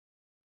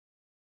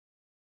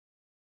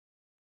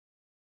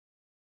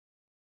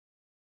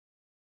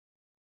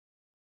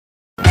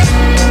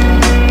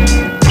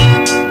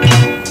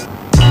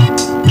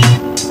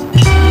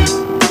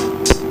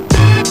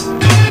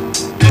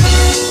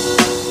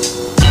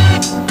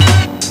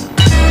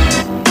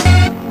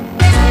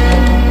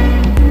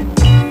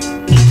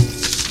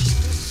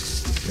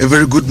A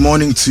very good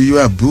morning to you,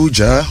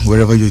 Abuja.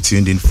 Wherever you're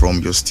tuned in from,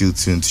 you're still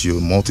tuned to your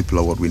multiple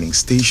award-winning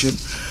station,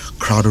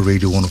 Crowder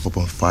Radio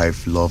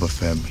 104.5 Love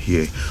FM,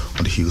 here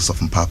on the hills of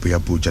Mpape,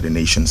 Abuja, the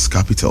nation's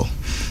capital.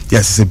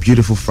 Yes, it's a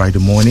beautiful Friday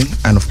morning,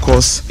 and of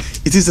course,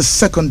 it is the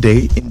second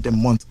day in the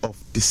month of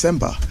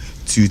December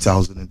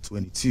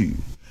 2022.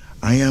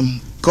 I am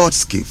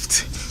God's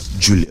gift,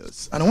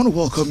 Julius, and I want to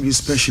welcome you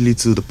especially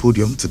to the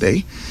podium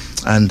today.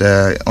 And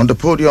on the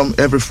podium,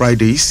 every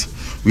Fridays,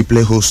 we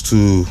play host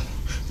to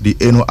the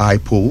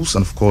NOIPolls,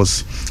 and of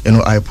course,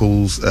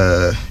 NOIPolls,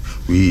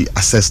 we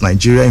assess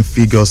Nigeria in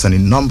figures and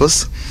in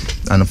numbers.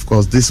 And of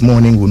course, this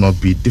morning will not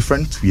be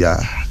different. We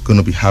are going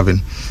to be having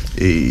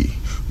a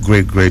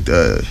great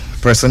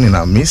person in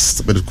our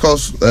midst, but of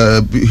course,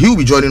 he'll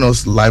be joining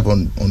us live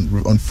on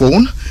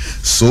phone.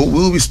 So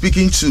we'll be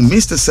speaking to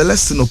Mr.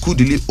 Celestine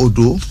Okudili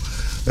Odo.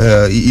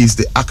 He is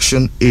the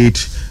Action Aid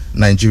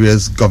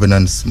Nigeria's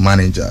governance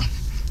manager.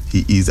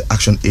 He is the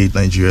Action Aid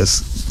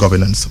Nigeria's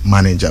governance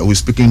manager. We're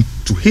speaking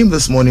to him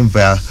this morning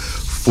via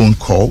phone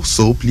call.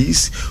 So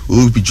please,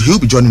 he'll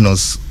be joining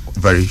us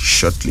very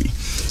shortly.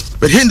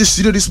 But here in the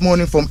studio this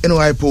morning from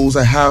NOIPolls,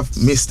 I have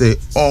Mr.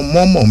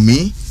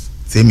 Omomomi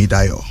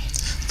Temidayo.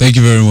 Thank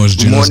you very much,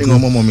 Good morning,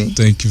 Omomomi.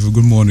 Thank you.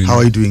 Good morning. How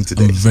are you doing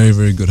today? I'm very,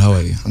 very good. How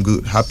are you? I'm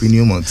good. Happy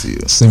New Month to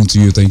you. Same to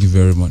you. Thank you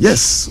very much.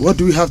 Yes. What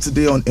do we have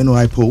today on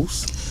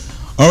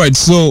NOIPolls? All right.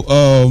 So,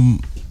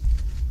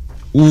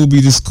 we'll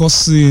be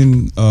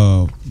discussing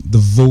the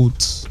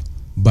vote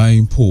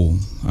buying poll,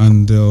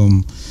 and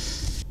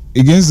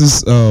against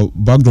this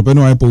backdrop,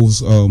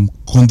 NOIPolls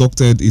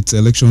conducted its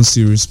election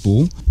series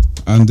poll,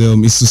 and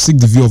it's to seek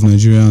the view of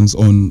Nigerians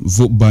on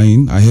vote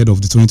buying ahead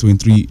of the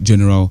 2023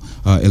 general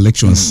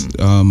elections.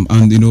 And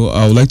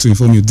I would like to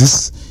inform you,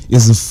 this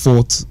is the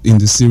fourth in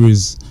the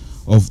series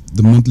of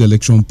the monthly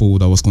election poll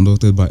that was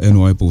conducted by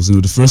NOIPolls.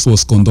 The first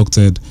was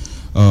conducted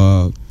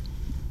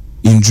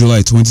in July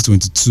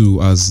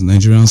 2022 as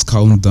Nigerians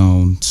count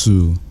down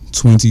to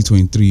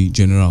 2023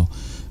 general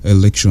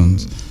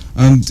elections.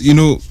 And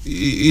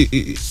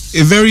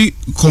a very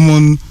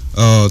common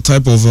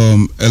type of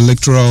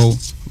electoral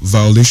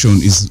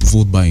violation is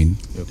vote buying.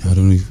 Okay. I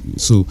don't know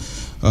so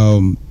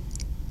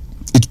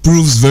it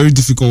proves very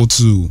difficult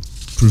to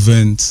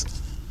prevent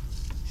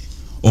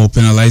or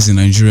penalize in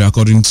Nigeria,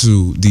 according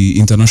to the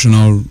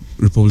International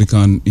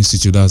Republican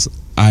Institute, that's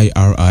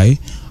IRI,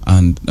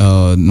 and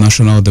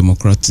National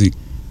Democratic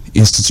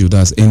Institute,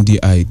 that's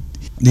NDI.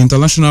 The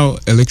International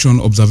Election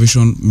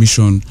Observation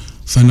Mission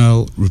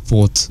final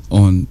report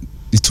on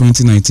the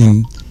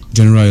 2019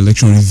 general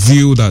election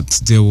revealed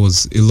that there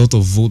was a lot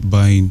of vote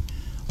buying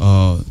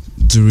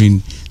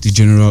during the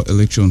general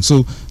election.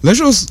 So let's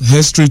just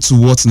head straight to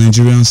what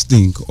Nigerians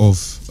think of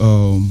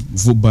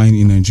vote buying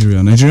in Nigeria.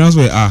 Nigerians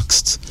were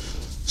asked,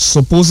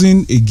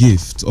 supposing a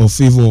gift or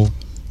favor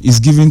is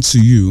given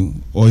to you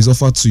or is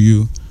offered to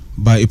you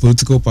by a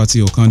political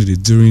party or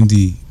candidate during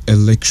the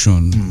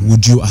election,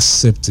 would you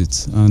accept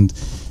it? And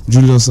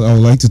Julius, I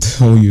would like to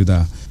tell you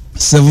that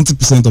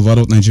 70% of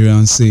adult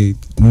Nigerians say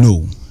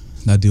no,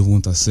 that they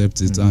won't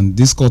accept it. And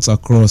this cuts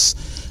across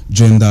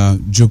gender,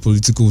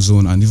 geopolitical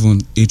zone, and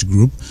even age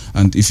group.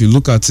 And if you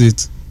look at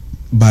it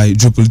by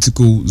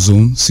geopolitical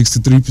zone,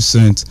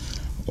 63%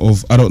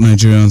 of adult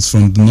Nigerians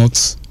from the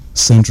North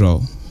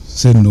Central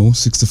said no,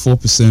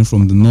 64%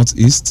 from the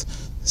Northeast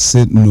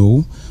said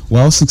no,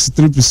 while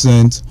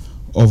 63%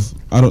 of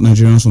adult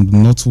Nigerians from the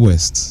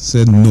Northwest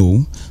said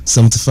no,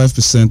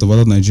 75% of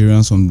adult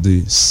Nigerians from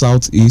the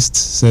Southeast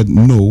said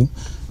no,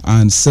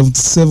 and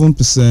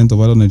 77% of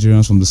adult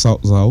Nigerians from the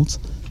South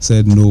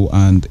said no,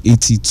 and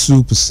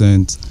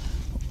 82%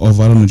 of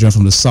adult Nigerians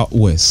from the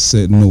Southwest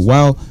said no,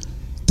 while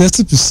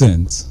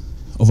 30%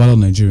 of adult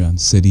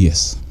Nigerians said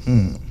yes.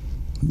 30%?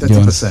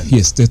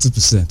 Yes,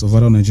 30% of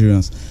adult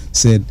Nigerians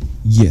said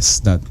yes,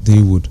 that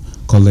they would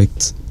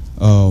collect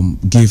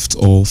gift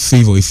or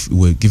favor if it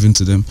were given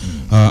to them.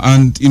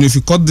 And if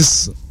you cut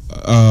this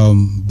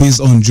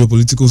based on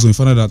geopolitical zone, you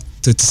find out that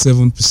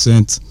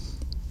 37%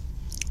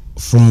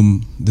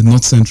 from the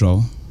North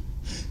Central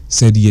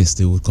said yes,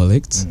 they would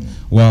collect,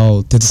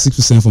 while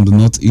 36% from the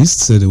Northeast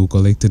said they would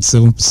collect,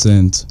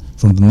 37%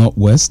 from the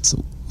Northwest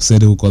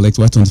said they would collect,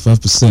 while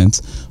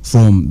 25%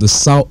 from the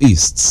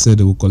Southeast said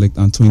they would collect,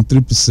 and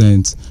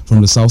 23%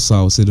 from the South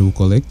said they would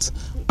collect,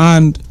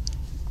 and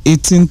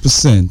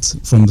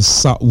 18% from the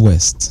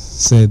Southwest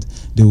said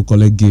they will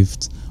collect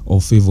gift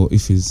or favor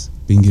if it's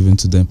being given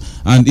to them.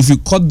 And if you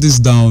cut this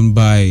down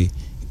by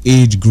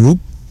age group,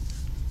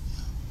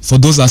 for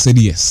those that said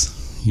yes,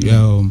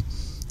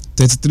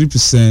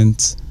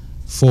 33%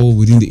 fall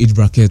within the age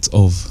bracket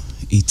of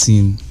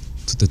 18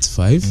 to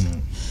 35,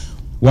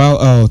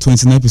 while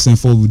 29%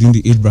 fall within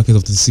the age bracket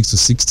of 36 to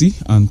 60,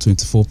 and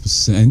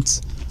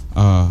 24%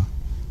 are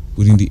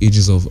within the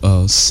ages of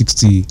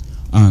 60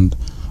 and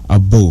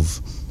above.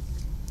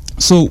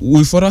 So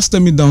we further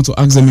stem it down to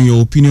ask them, in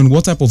your opinion,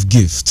 what type of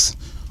gift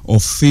or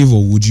favor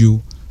would you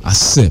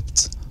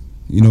accept,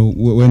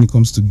 when it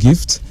comes to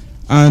gift?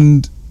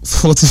 And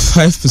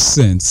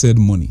 45% said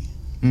money.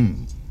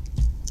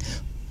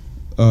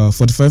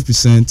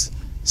 45%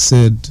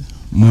 said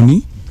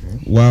money,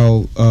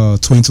 while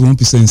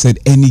 21% said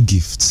any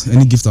gift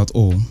at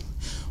all,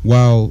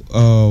 while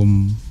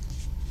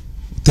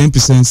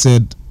 10%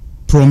 said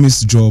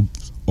promised job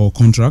or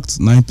contract,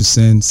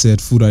 9%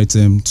 said food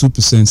item,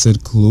 2%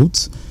 said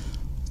clothes,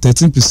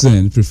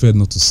 13% preferred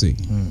not to say.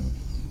 Do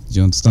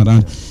you understand?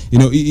 And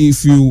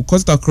if you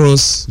cut it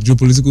across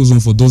geopolitical zone,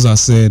 for those that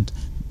said,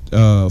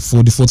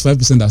 for the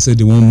 45% that said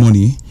they want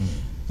money,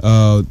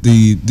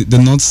 the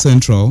North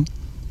Central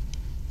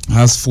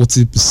has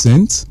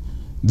 40%,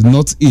 the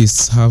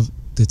Northeast have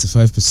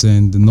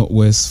 35%, the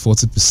Northwest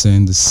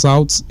 40%, the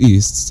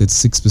Southeast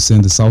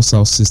 36%, the South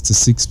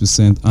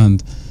 66%,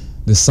 and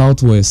the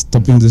Southwest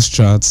topping this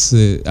chart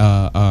we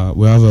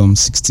have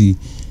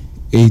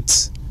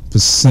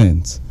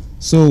 68%.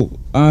 So,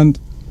 and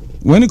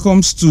when it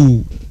comes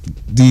to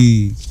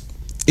the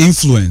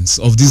influence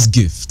of this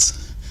gift,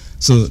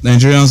 so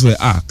Nigerians were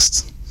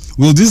asked,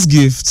 will this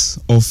gift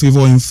of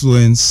favor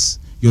influence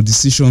your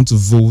decision to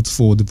vote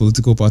for the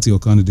political party or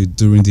candidate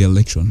during the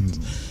election?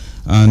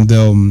 And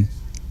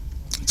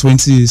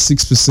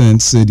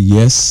 26% said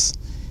yes,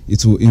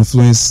 it will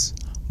influence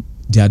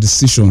their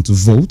decision to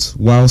vote,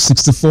 while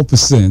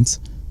 64%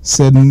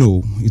 said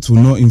no, it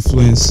will not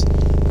influence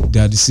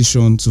their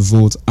decision to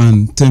vote,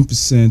 and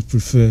 10%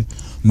 prefer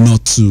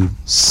not to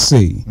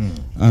say.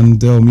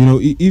 And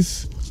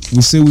if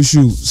we say we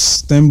should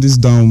stem this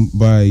down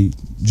by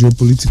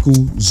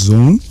geopolitical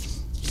zone,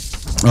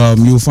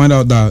 you'll find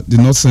out that the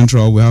North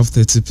Central, we have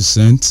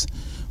 30%,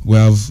 we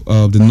have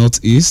the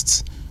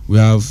Northeast, we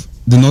have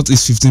the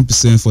Northeast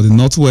 15%, for the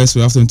Northwest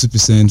we have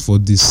 20%, for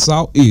the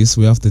Southeast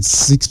we have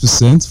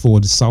 36%, for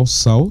the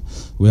South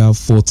we have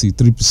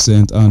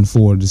 43%, and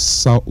for the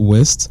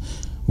Southwest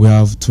we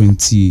have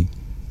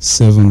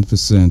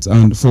 27%.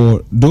 And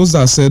for those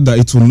that said that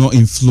it will not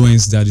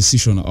influence their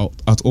decision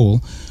at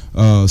all,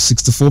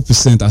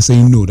 64% are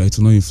saying no, that it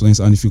will not influence.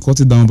 And if you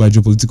cut it down by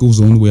geopolitical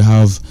zone, we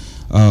have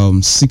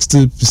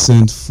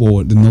 60%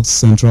 for the North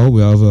Central,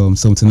 we have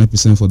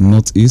 79% for the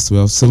Northeast, we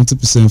have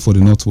 70% for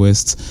the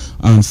Northwest,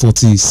 and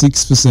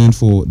 46%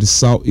 for the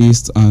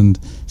Southeast, and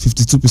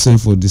 52%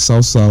 for the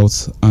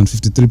South, and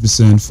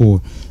 53% for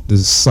the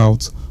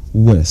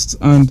Southwest.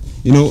 And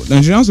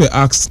Nigerians were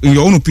asked, in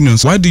your own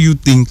opinions, why do you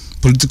think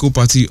political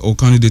party or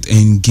candidate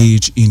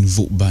engage in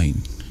vote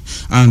buying?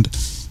 And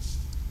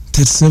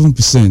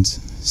 37%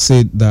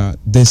 said that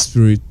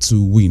desperation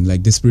to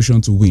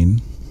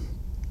win,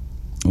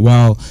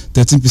 while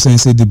 13%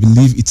 said they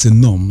believe it's a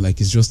norm,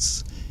 like it's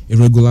just a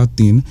regular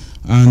thing,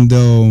 and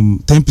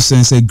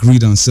 10% said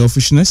greed and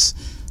selfishness,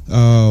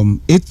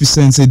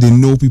 8% said they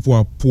know people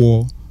are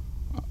poor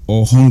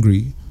or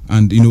hungry,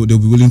 and they'll be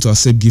willing to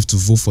accept gift to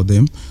vote for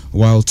them,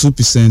 while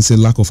 2% said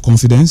lack of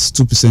confidence,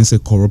 2%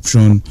 said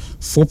corruption,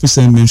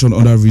 4% mentioned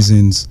other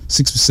reasons,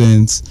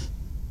 6%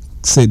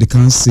 said they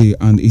can't say,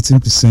 and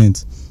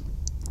 18%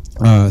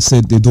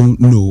 said they don't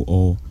know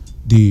or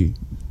they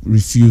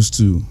refuse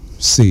to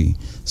say.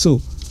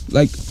 So,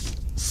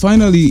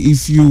 finally,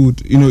 if you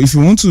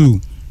want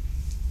to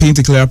paint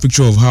a clear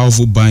picture of how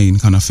vote buying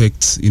can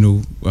affect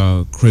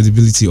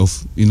credibility of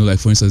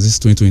for instance this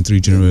 2023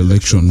 general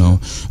election, now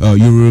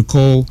you will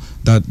recall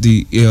that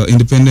the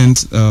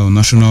Independent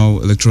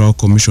National Electoral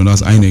Commission,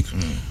 that's INEC,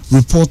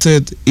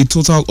 reported a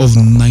total of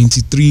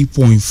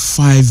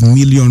 93.5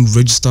 million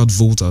registered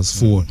voters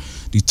for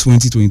the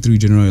 2023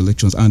 general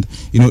elections. And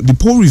the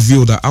poll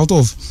revealed that out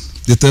of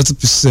the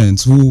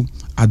 30% who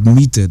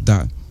admitted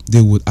that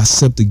they would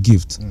accept the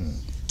gift,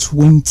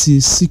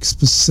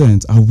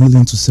 26% are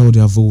willing to sell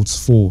their votes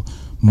for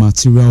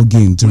material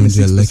gain during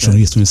the election.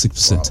 Yes,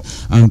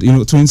 26%. Wow. And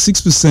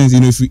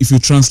 26%, if you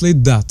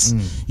translate that,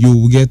 you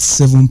will get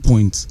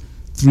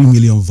 7.3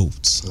 million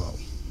votes. Wow.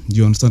 Do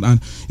you understand? And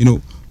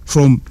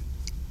from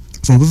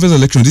previous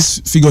election, this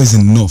figure is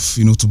enough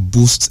to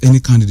boost any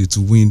candidate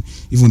to win,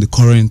 even the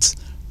current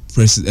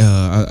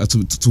president,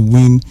 to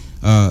win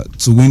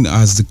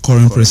as the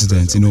current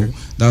president. Okay.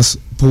 That's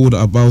polled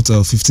about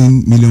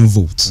 15 million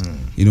votes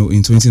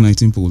in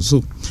 2019 polls.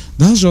 So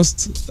that's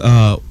just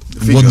what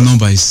the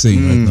number is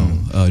saying right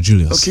now,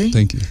 Julius. Okay.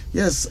 Thank you.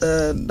 Yes,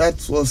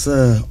 that was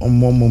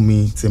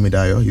Omomomi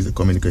Temidayo. He's a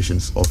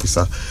communications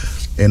officer,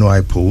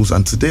 NOIPolls,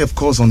 and today, of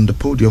course, on the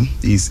podium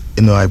is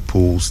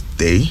NOIPolls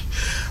Day,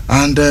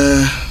 and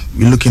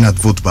we're looking at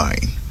vote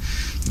buying,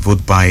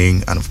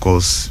 and of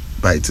course,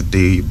 by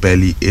today,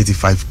 barely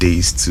 85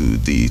 days to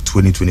the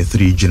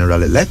 2023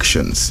 general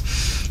elections.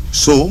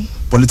 So,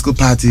 political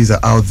parties are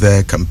out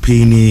there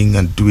campaigning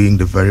and doing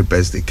the very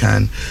best they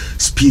can,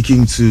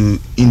 speaking to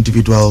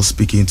individuals,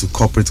 speaking to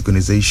corporate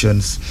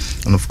organizations,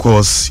 and of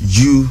course,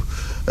 you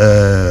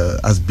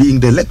as being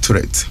the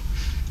electorate,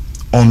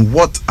 on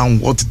what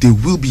they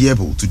will be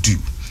able to do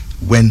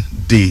when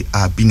they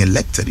are being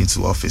elected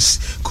into office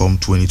come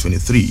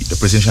 2023. The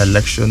presidential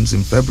elections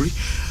in February,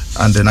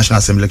 and the National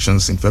Assembly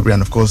elections in February,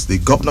 and of course the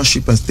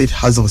governorship and state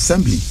House of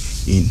Assembly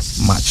in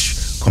March,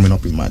 coming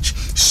up in March.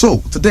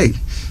 So today,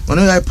 on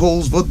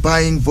NOIPolls, vote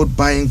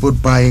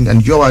buying,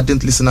 and your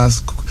ardent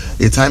listeners,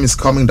 a time is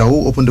coming that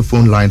will open the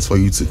phone lines for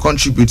you to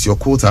contribute your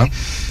quota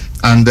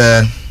and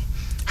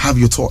have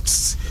your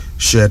thoughts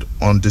shared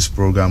on this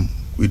program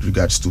with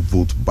regards to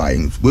vote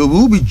buying. We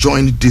will be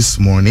joined this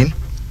morning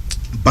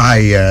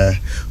by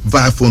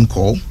via phone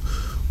call.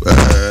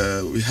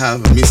 We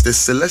have Mr.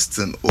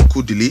 Celestine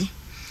Okudili.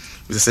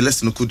 Mr.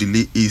 Celestine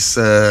Okudili is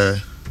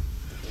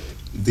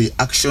the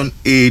Action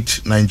Aid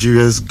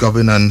Nigeria's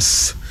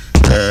governance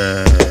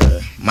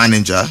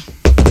manager.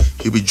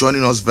 He'll be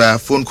joining us via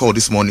phone call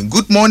this morning.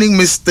 Good morning,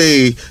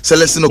 Mr.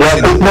 Celestine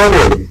Okudili. Yeah, good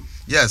morning.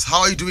 Yes,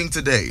 how are you doing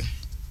today?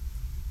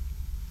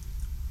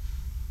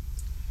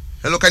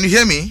 Hello, can you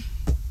hear me?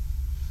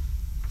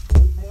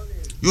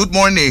 Good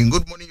morning.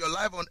 Good morning. You're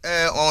live on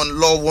air on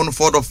Law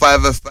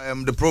 104.5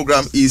 FM. The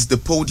program is The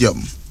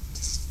Podium.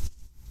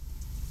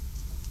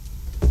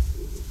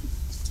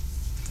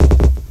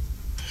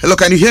 Hello,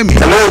 can you hear me?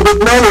 Hello,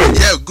 good morning.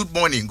 Yeah, good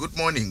morning. Good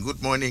morning.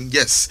 Good morning.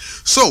 Yes.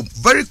 So,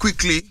 very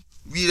quickly,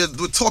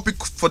 the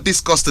topic for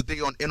discuss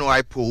today on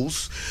NOI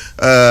polls,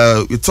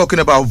 we're talking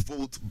about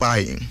vote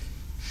buying.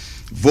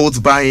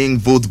 Vote buying,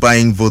 vote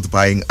buying, vote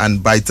buying.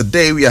 And by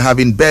today, we are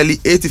having barely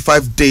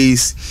 85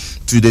 days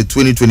to the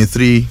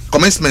 2023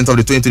 commencement of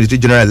the 2023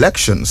 general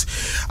elections.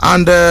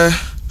 And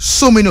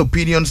so many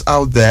opinions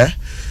out there.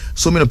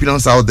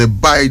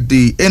 By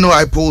the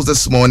NOI polls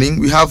this morning,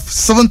 we have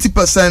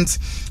 70%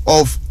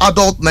 of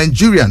adult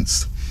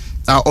Nigerians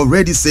are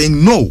already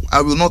saying, no,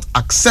 I will not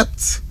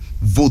accept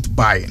vote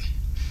buying.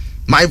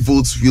 My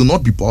votes will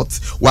not be bought,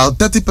 while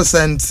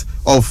 30%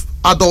 of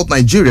adult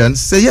Nigerians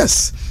say,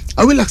 yes,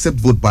 I will accept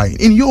vote buying.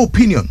 In your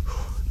opinion,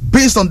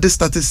 based on these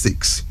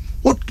statistics,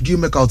 what do you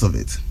make out of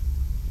it?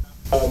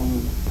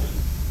 From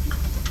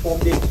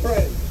the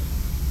trend,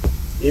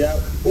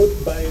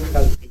 vote buying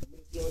has been a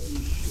major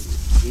issue,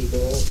 in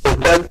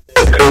terms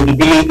of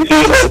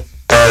credibility of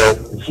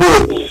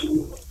votes.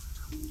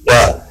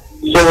 Yeah.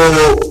 So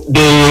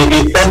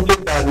it's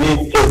something that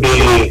needs to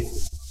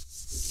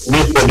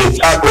be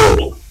tackled.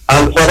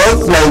 And for us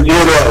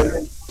Nigerians,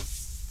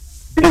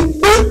 the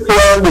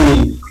question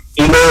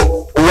is,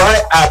 why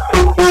are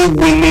people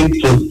willing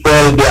to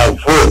sell their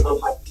votes?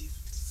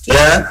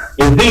 Yeah?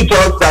 Is it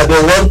just that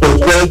they want to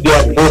sell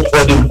their votes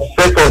for the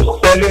sake of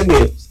selling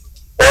it?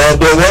 Or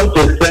they want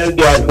to sell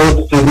their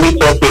votes to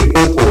meet up a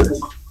purpose?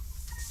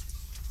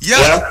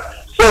 Yeah.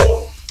 So,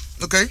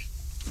 okay.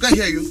 I can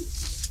hear you.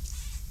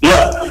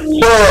 Yeah.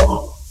 So,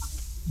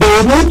 the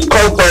root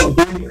cause of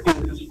this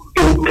is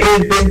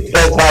increasing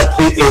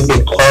poverty in the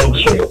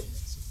country.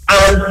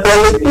 And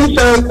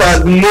politicians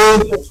have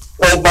used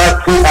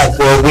poverty as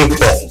a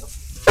weapon.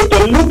 If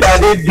you look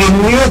at it, the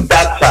new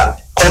data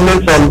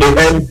coming from the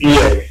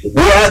NBS,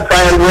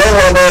 whereby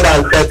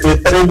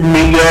 133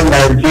 million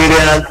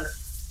Nigerians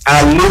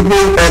are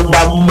living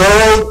under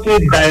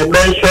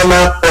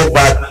multi-dimensional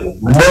poverty.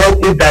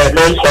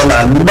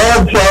 Multi-dimensional,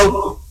 not just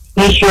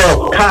issue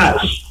of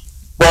cash,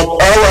 but all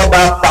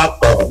other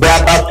factors. There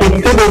are about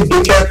 15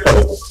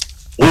 indicators,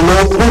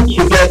 put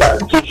together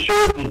to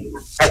show you.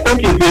 I think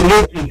it's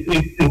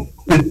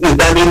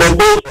an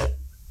innovation.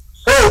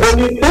 So when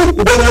we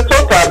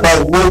talk about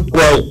vote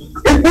buying,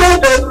 it's not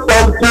just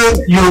something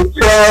you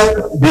tell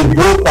the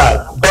voters,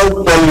 don't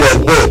sell your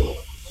vote.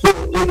 So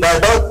if I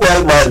don't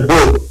sell my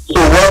vote, so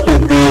what is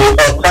the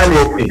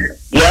alternative?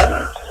 Yeah?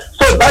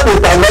 So that is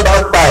another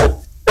side.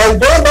 But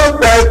the other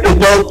side is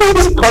also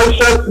the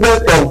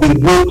consciousness of the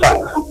voter.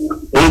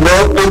 In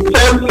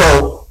terms of,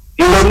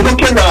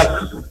 looking at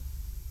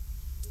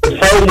the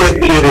 4-year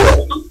period,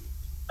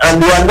 and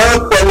we are now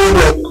telling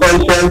your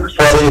conscience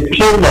for a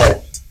few months.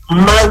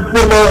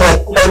 Maximum of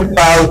 10,000,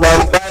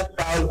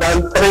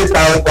 5,000,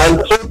 3,000,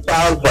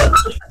 2,000.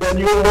 Then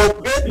you must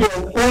get your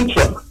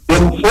future, the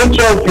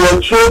future of your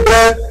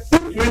children, the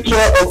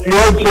future of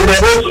your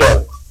generation,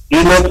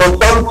 for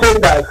something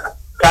that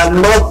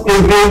cannot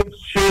even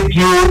feed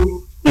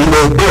you in a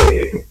day.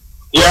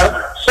 Yeah?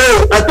 So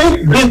I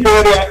think this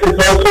area is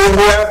also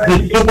where the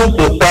civil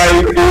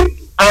society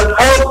and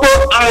also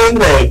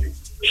INEC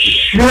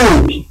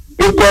should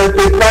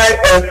intensify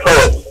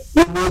efforts,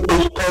 to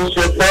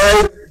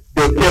conscientize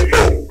the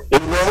people,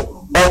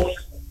 of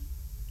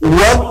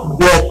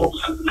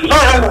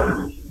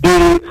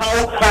how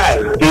high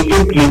the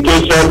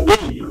implication is,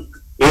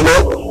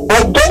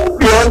 But then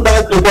beyond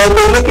that, is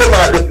also looking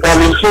at the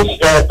politicians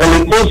who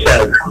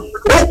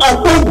are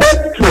so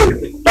desperate.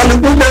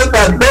 Politicians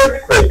are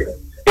desperate.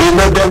 They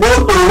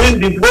want to win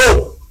the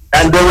vote,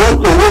 and they want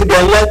to win the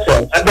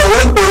election, and they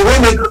want to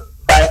win it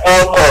by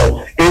all costs,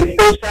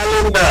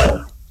 especially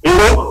now,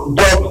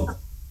 but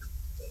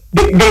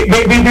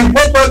the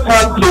voters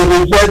have to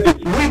reject it.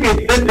 We the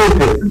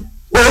citizens,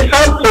 we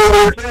have to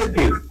reject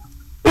it.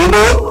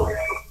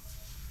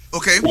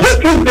 Okay.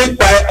 Refuse it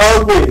by all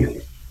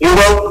means.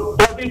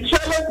 But the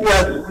challenge we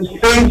are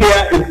seeing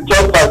here is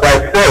just as I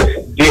said,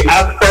 the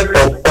aspect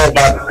of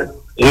poverty.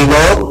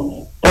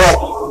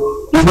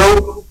 But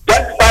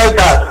despite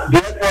that, the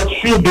effort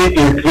should be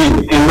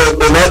increased in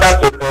order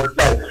to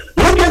comply.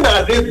 Looking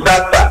at this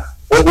data,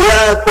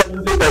 where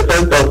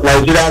 70% of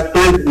Nigeria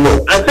says no,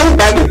 I think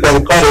that is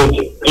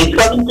encouraging. If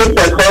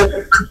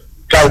 70%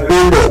 can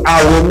say no,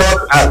 I will not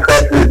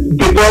accept it.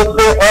 Because because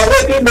they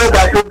already know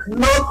that it's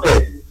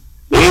nothing.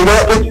 You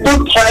know, it's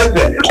too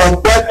present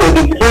compared to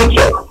the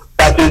future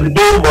that is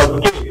being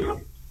mortgaged.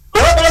 The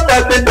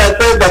other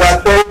 30% that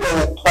are saying they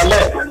will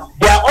collect,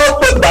 they are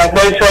also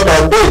dimension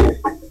on this.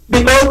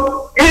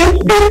 Because if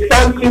the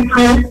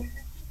sanctity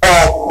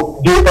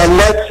of the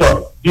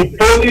election, the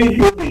polling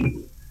unit,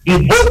 the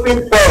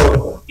voting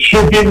form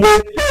should be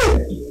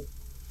maintained,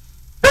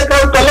 they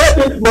can collect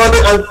this money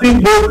and still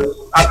vote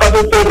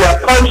according to their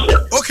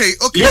conscience. Okay.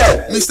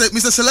 Yes.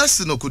 Mr.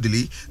 Celestine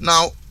Okudili,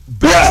 now,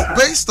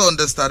 based on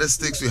the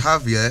statistics we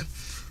have here,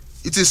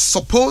 it is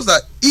supposed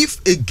that if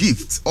a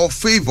gift or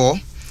favor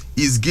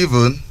is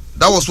given,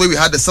 that was where we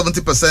had the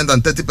 70%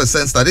 and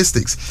 30%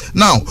 statistics.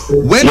 Now,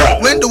 when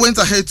they went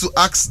ahead to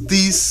ask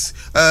these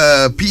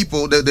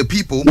people, the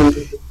people,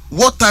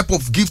 what type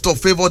of gift or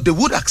favor they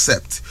would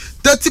accept,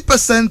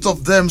 30%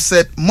 of them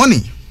said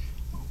money.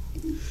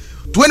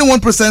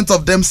 21%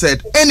 of them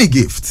said any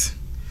gift.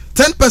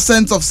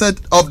 10%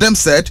 of them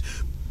said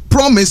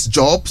promised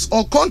jobs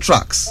or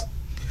contracts.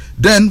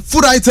 Then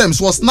food items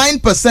was 9%.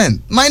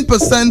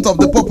 9% of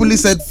the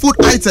populace said food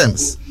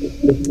items.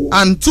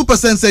 And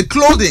 2% said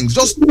clothing,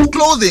 just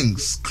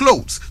clothes.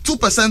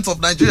 2% of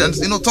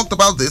Nigerians, talked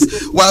about this,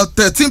 while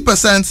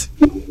 13%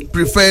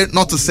 prefer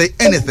not to say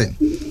anything.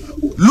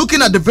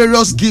 Looking at the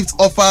various gift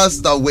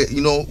offers that were,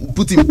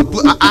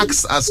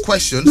 asked as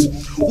questions,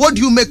 what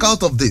do you make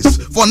out of this?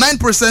 For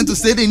 9% to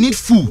say they need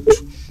food,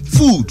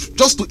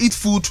 just to eat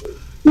food.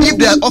 If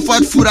they are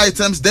offered food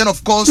items, then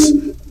of course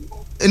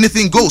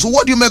anything goes. So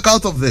what do you make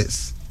out of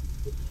this?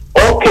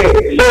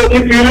 Okay, so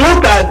if you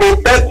look at the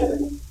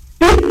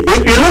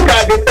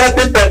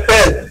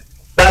 30%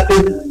 that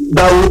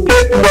will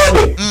take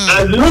money,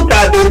 and look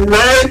at the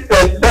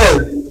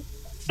 9%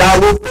 that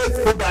will take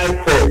food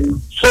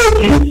items, so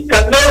you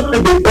cannot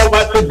see the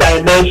poverty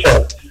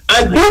dimension.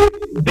 And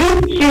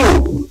these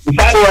two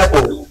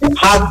variables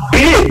have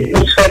been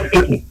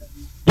effective.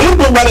 These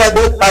two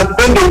variables have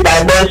been the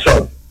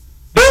dimension.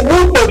 They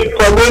move to the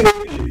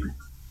community.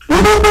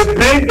 They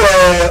bring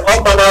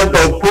all kinds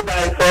of food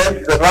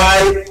items,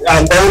 rice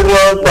and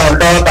onions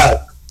and all that,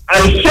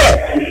 and share.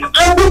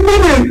 And the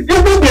thing is,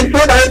 even the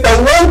food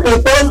items, once in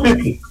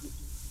quantity,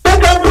 they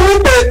can bring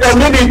to a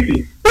community.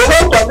 The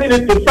whole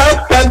community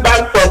 5-10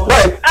 bags of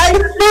rice. I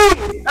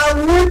see and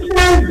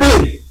witness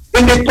this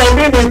in the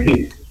community.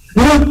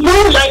 You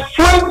see like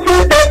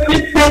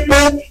 20-30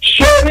 people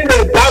sharing a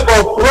bag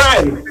of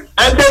rice,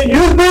 and they're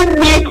using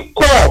milk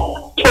cup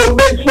to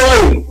measure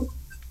it.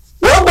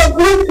 What does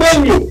this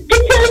tell you?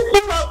 It tells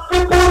you that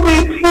people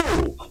need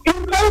food. It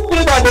tells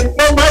you that the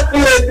poverty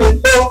rate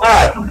is so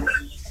high.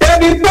 Then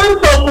in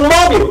terms of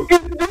money,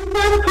 it's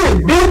different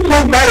things. These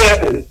two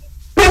variables.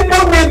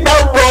 People need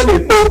that money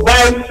to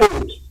buy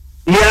food.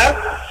 Yeah?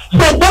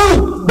 So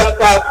those that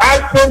are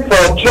asking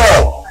for a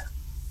job,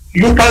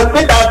 you can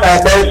see that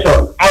dimension.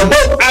 And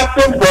those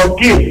asking for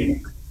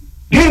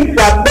gifts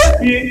are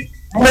maybe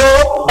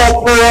more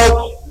upward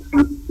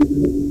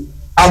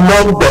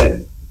among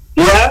them.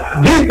 Yeah,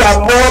 these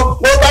are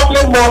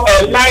probably more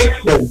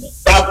enlightened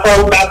that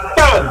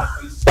understand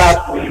that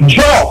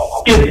job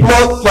is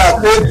more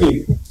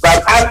strategic than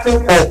asking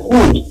for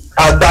food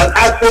and than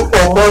asking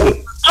for money.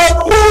 And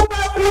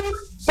probably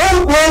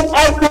those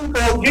asking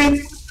for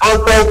gifts and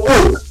for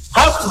food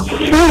have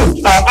food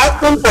or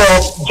asking for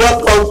job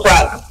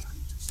contracts,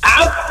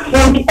 have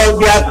food on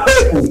their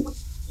table.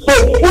 So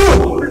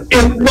food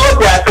is not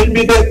their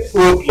immediate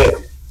problem.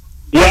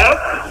 Yeah,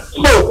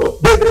 so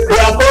they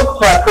are both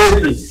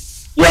strategic.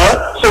 Yeah,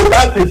 so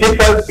that's the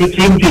difference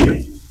between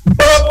them.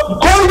 But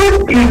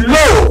going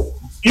below,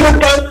 you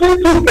can see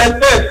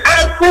 2%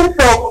 asking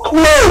for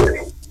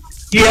clothes.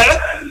 Yeah,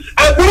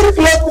 and these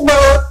clothes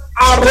now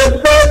are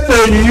referred to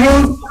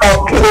use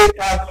of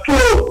creators'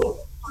 clothes.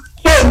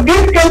 So in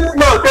this case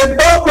now, they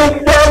don't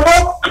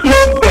sell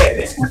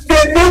clothes.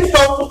 They need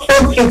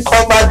something to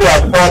cover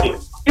their body.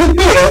 You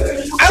see,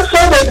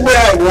 actually where I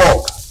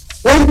work,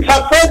 we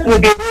interface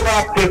with the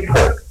rural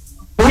people.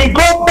 We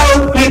go down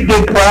to the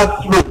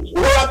grassroots,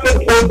 where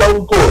people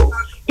don't go.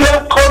 They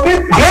are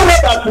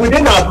that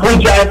within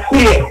Abuja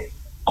here,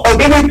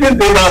 communities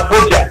in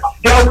Abuja,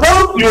 they are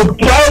once you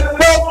drive 4,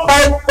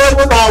 5,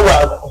 7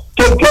 hours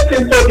to get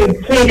into the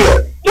interior.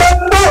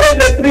 There's no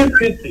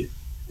electricity.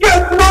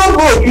 There's no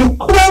road. You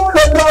cross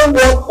several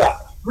water,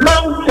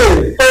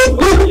 mountains to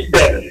reach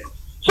them.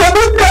 So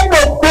this kind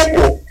of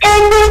people,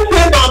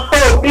 anything at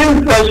all is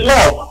a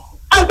law.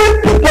 And then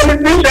the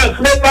politicians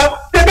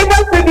they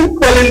never see these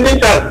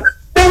politicians.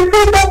 They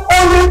see them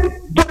only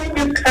during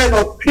this kind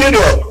of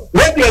period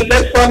when the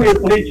election is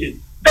reaching.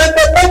 Then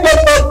they make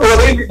effort to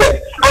reach them.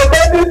 And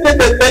everything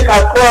they take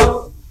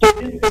across to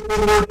these people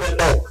know the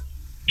law.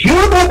 Do you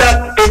know that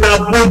in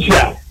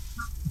Abuja,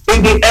 in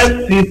the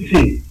FCT,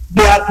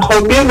 there are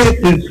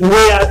communities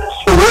where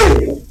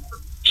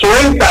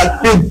twins are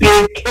still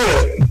being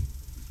killed?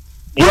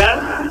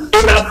 Yeah?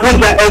 In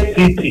Abuja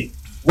FCT,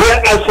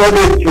 where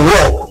actually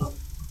work.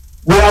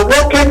 We are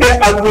working there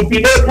and we've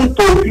been able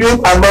to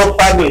build an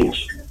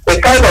orphanage, a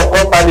kind of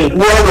orphanage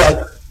where we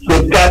are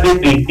safeguarding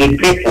the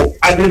people.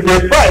 And it's a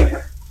fight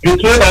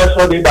between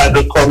actually and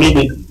the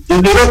community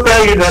is the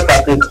European Union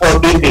that is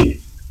funding it.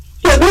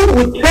 So this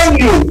will tell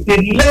you the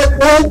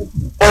level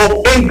of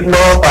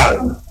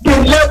ignorance, the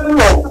level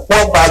of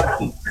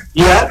poverty,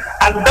 yeah,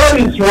 and that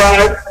is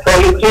why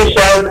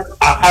politicians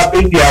are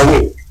having their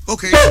way.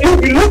 Okay. So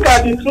if you look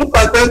at the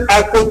 2%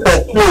 access for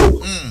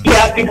food, they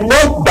are the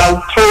most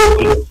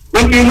downtrodden.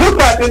 If you look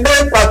at the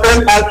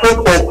 9% access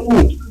for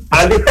food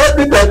and the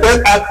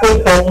 30% access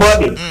for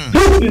money,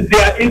 this is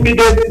their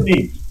immediate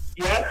need.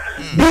 Yeah?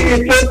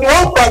 The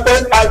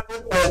 21%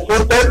 access for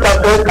food,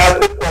 10%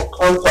 access for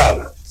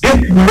consumption. This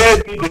may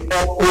be the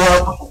popular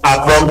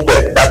among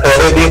them that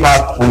already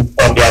have food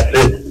on their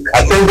table. I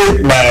think this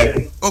is my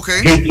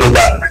view to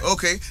that.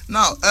 Okay.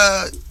 Now,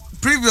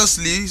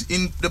 previously,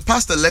 in the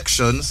past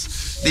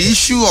elections, the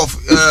issue of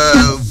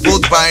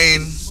vote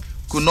buying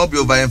could not be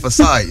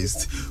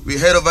overemphasized. We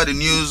heard over the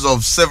news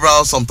of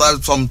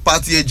sometimes some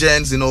party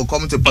agents,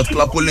 coming to a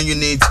particular polling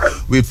unit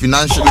with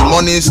financial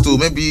monies to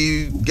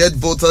maybe get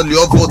voters,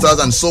 lure voters,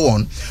 and so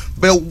on.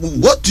 But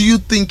what do you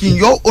think, in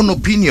your own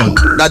opinion,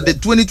 that the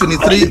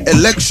 2023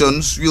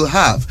 elections will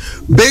have,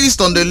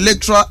 based on the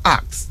Electoral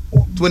Act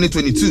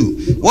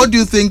 2022? What do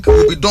you think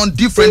will be done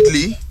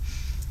differently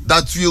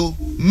that will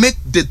make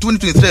the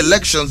 2023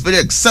 elections very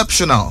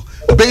exceptional,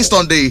 based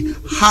on the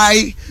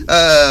high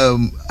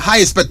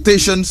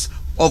expectations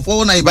of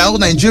all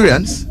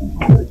Nigerians?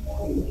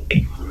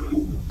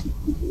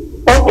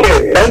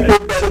 Okay, thank you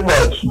very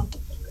much.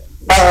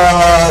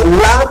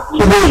 Last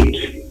week,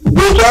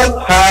 we just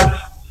had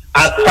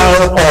a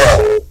town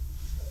hall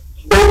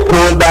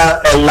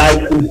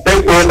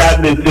stakeholder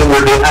meeting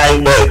with the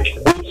INEC,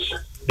 which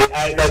the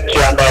INEC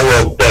chairman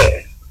was there.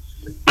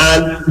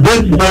 And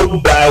this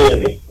vote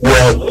buying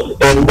was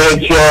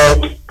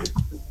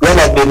one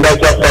of the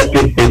major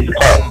topics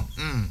discussed.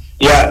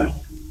 Yeah.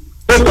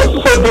 So the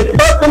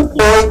second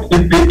point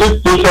is the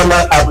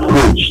institutional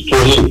approach to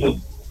it.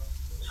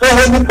 So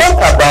when we talk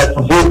about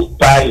vote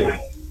buying,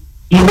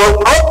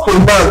 up to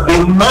now, the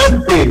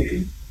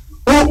mandate,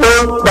 who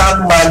owns that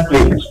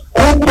mandate,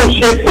 who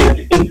pushes it,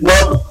 is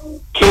not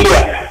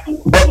clear.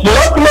 But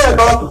luckily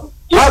enough,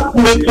 last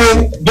meeting,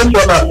 this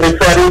one I'm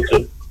referring to,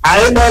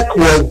 INEC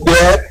was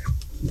there,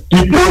 the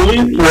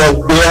police was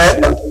there,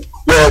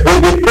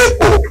 with the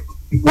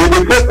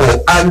people,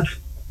 and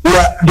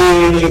the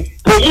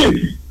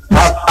police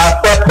have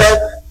accepted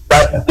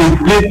that it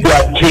is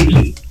their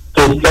duty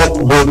to stop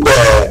vote,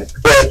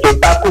 to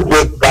tackle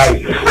vote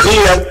buying.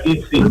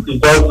 EFCC is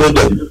also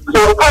there. So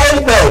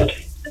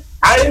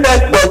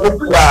INEC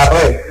doesn't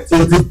arrest,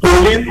 it's the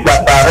police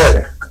that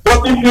arrest. But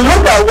if you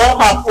look at what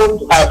happened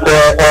at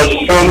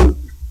Osun,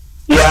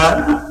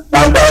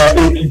 and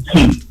ATT,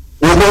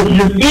 you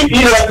see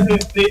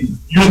EFCC,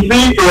 you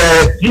see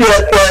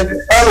GSS,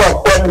 all of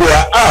them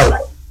were out.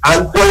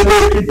 And so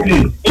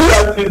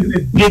EFCC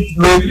did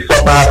make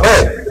some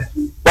arrests.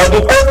 But the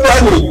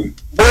question is,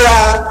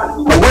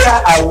 where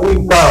are we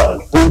now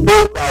with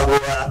those that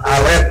were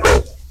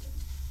arrested?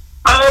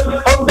 And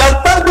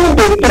understanding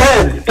the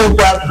trend is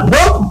that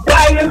vote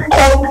buying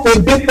comes in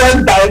different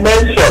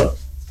dimensions.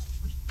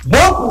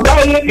 Vote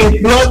buying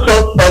is not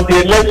just on the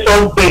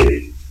election day,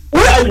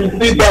 where you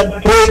see them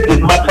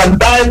trading,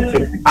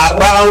 merchandising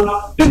around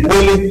the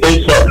polling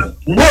station.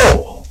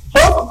 No,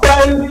 vote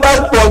buying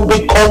starts from the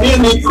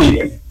community,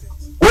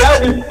 where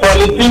these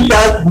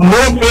politicians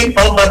moving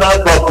on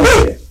manners of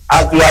ways,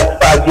 as this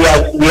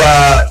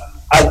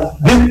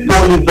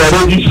poll is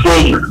already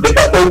showing the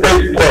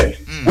percentage trend.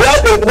 Where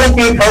they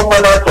moving on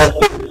manners of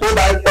things, so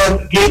that some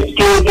give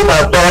children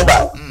and all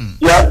that.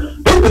 Yeah,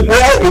 this is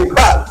where it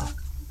starts.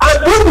 And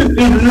this is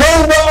the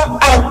lower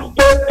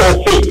aspect of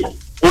it.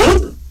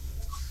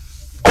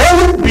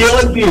 Going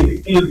beyond this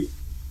is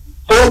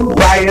vote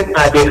buying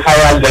at a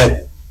higher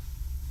level.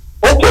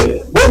 Okay,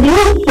 when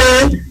you say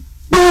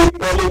the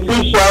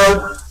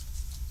politicians,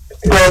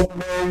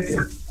 government,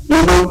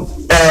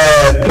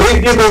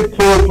 bringing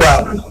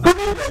programs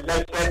during the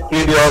election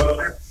period,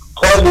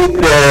 call it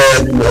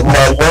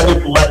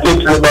market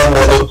women,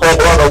 or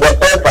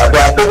whatever,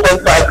 there are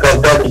different types of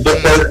them in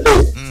different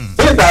states.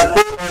 These are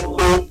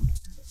also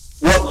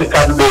what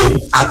can be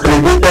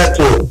attributed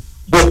to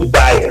vote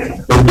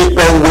buying in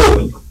different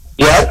ways.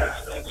 Yes?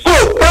 So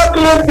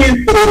tackling this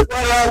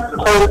requires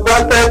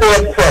concerted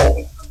effort.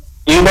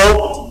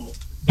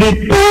 The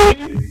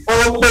police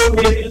also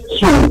needs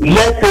to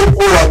let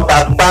people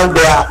understand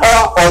they are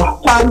all on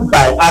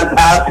standby and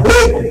are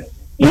ready,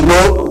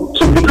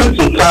 to begin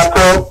to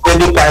tackle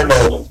any kind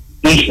of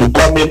issue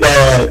coming,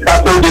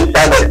 tackle this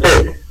kind of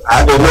thing.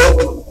 And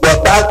but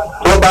that's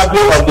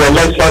probably on the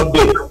election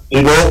day,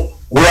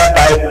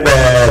 whereby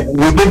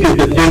within the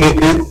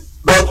vicinity.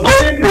 But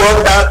going beyond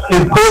that,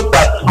 it goes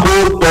on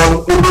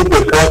even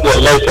before the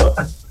election.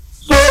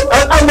 So,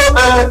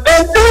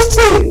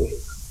 everything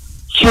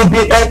should be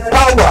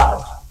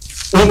empowered,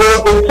 in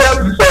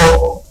terms of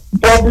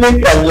public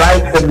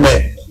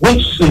enlightenment,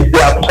 which is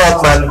their core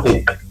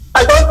mandate.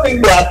 I don't think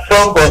they are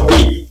strong on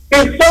it.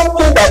 It's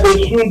something that they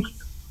should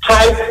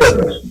heighten.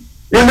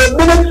 The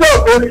Ministry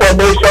of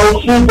Information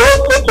should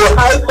also to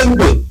heighten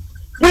it.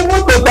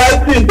 Civil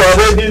society is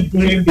already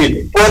doing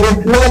it, but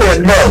it's not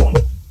enough.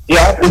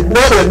 Yeah, it's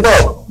not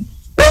enough.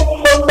 So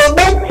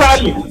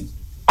fundamentally,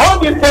 all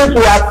the things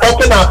we are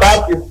talking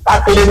about is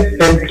tackling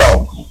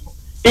symptoms.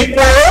 If we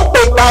want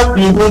to tackle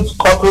the root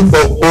causes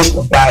of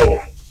vote buying,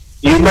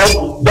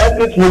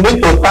 that is, we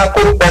need to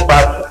tackle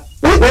poverty,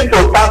 we need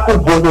to tackle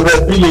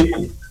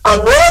vulnerability.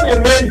 And what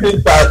remains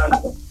is that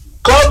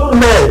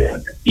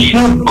government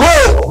should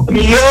go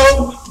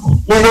beyond,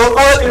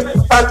 all these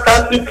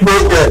fantastic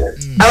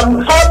projects.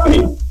 I'm happy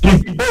the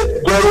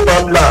debate going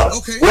on now.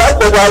 Okay. Where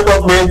federal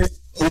government is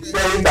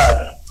saying that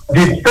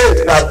the state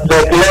has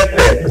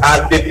neglected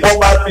and the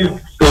poverty is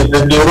in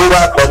the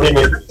rural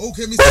community.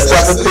 Okay, Mr. For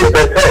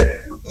 70%.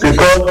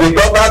 Because the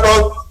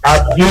governors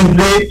are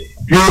busy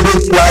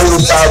building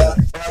flyover,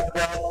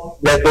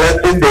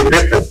 neglecting the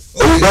victim.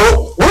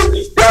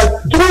 Which there's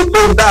truth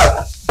in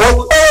that. But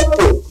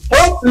also,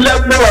 what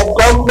level of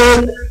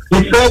government, the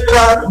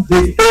federal, the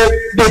state,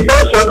 the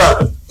national,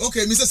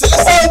 okay, Mr.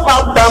 Celeste. all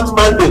have that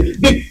mandate.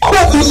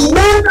 Because the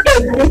main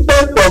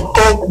existence of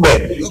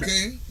government.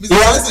 Okay, Mr.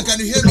 Celeste, can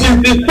you hear me? Is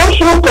the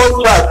social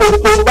contract to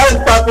provide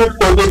service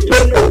for the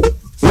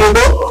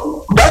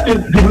people. That is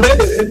the main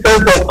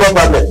existence of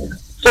government.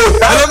 So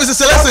hello, Mr.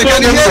 Celeste,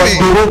 can you hear me?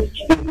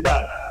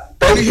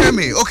 Can you hear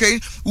me? Okay,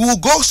 we will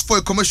go for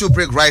a commercial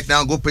break right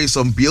now, go pay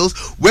some bills.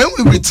 When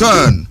we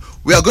return,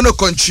 we are going to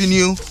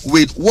continue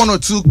with one or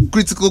two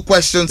critical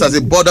questions as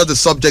they border the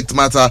subject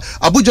matter.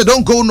 Abuja,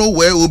 don't go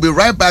nowhere. We'll be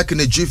right back in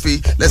a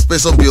jiffy. Let's pay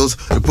some bills.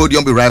 The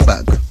podium will be right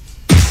back.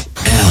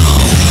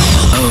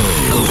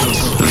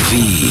 LOVE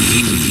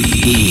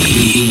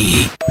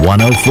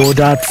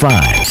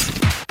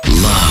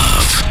 104.5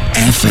 Love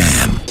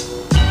FM.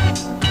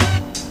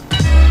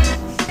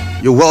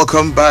 You're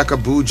welcome back.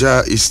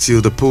 Abuja is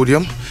still the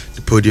podium.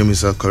 The podium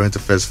is our current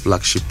affairs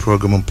flagship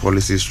program on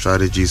policy,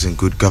 strategies, and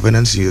good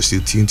governance. You're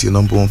still tuned to your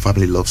number one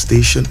family love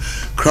station,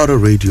 Crowder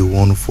Radio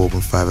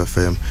 104.5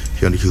 FM,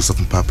 here on the hills of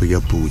Mpapaya,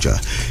 Abuja.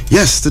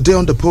 Yes, today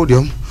on the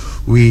podium,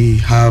 we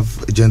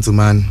have a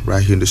gentleman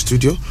right here in the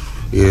studio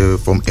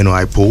from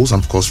NOIPolls.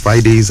 And of course,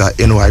 Fridays are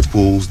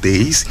NOIPolls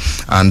days.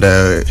 And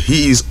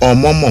he is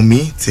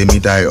Omomomi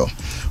Temidayo.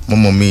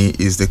 Momomi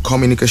is the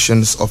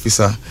communications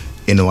officer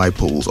in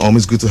NOIPolls.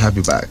 Always good to have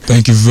you back.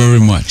 Thank you very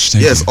much.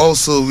 Thank you.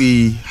 Also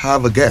we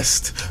have a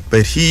guest,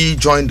 but he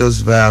joined us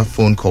via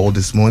phone call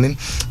this morning,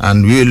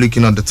 and we are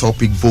looking at the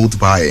topic vote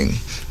buying.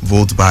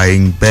 Vote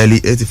buying, barely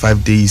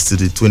 85 days to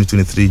the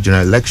 2023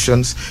 general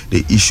elections.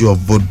 The issue of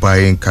vote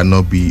buying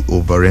cannot be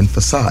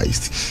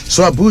overemphasized.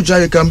 So Abuja,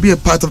 you can be a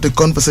part of the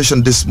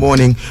conversation this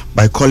morning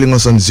by calling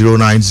us on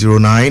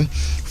 0909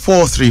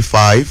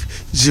 435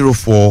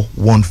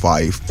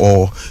 0415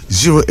 or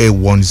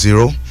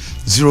 0810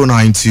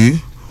 092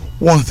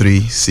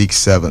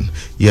 1367.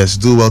 Yes,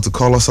 do well to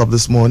call us up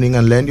this morning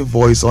and lend your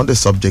voice on the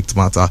subject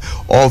matter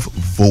of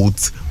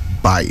vote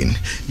buying.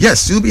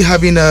 Yes, you'll be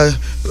having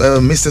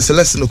Mr.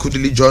 Celestin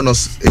Okudili join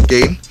us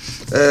again.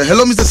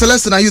 Hello, Mr.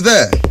 Celestin, are you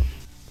there?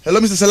 Hello,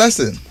 Mr.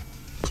 Celestin.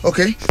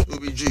 Okay, he'll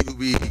be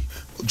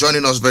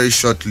joining us very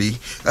shortly.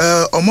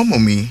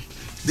 Omomomi,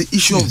 the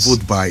issue of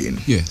vote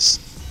buying. Yes.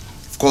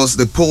 Of course,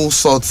 the poll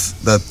sought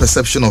the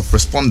perception of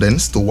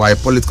respondents to why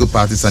political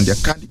parties and their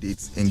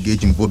candidates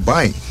engage in vote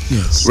buying.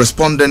 Yes.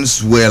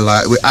 Respondents were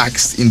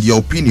asked, in their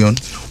opinion,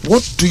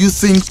 what do you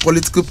think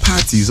political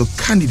parties or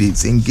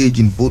candidates engage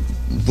in vote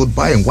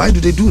buying? Why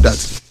do they do that?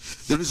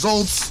 The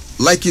results,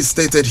 like it's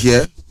stated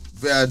here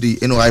via the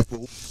NOI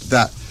poll,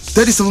 that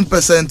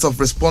 37% of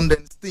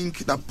respondents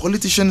think that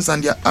politicians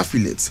and their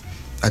affiliates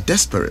are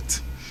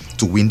desperate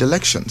to win the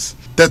elections.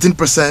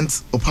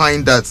 13%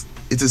 opine that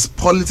it is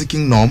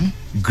politicking norm,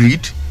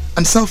 greed,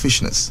 and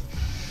selfishness.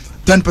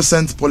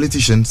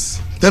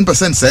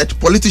 10% said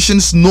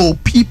politicians know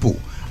people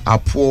are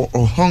poor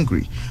or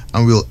hungry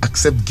and will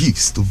accept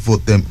gifts to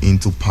vote them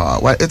into power,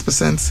 while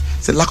 8%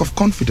 said lack of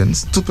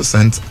confidence,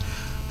 2%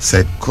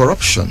 said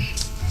corruption.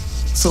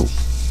 So,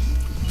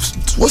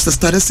 what's the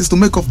statistics to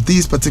make of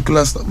these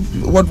particular stuff?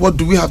 What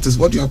do you have to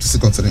say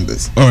concerning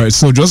this? All right,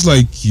 so just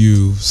like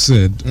you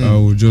said, I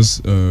will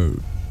just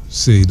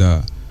say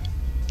that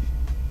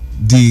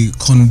the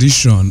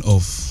condition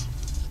of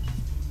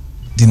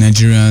the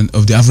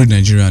average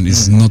Nigerian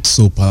is not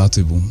so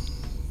palatable.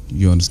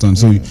 You understand?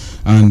 So,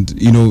 and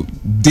even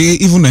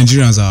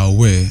Nigerians are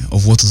aware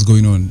of what is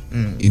going on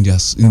in their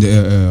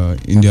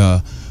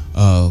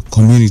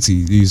community.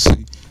 You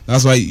see,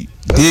 that's why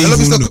they Hello,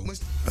 even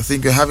Mr. I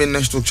think you're having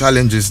network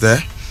challenges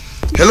there.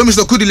 Hello,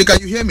 Mr. Kudili, can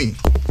you hear me?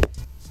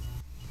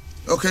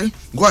 Okay,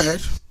 go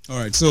ahead. All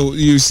right, so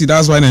you see,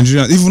 that's why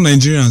even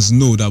Nigerians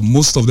know that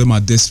most of them are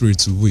desperate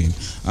to win.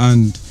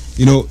 And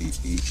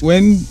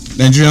when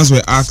Nigerians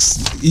were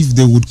asked if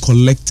they would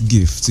collect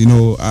gifts,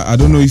 I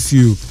don't know if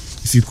you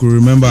could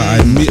remember,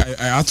 I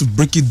had to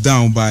break it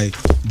down by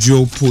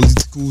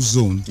geopolitical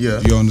zone.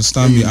 Yeah, you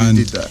understand me? And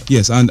did that.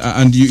 Yes, and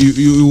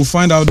you will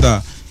find out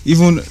that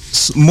even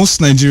most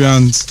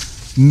Nigerians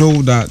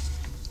know that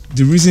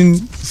the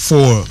reasons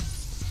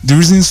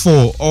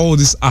for all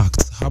this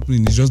act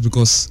happening is just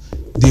because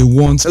they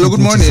want people to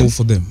vote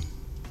for them.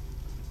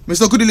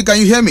 Mr. Kudili, can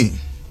you hear me?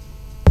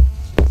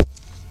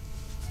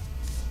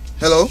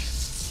 Hello?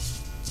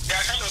 Yeah,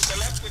 hello,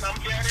 Celestine, I'm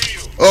hearing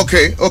you.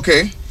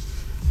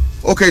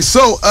 Okay,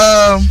 so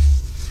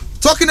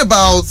talking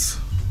about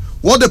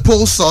what the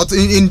poll sought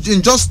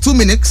in just 2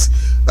 minutes,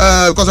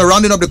 because I'm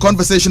rounding up the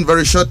conversation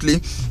very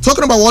shortly,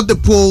 talking about what the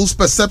poll's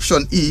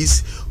perception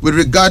is with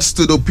regards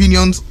to the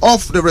opinions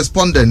of the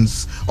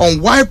respondents on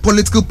why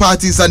political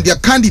parties and their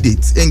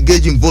candidates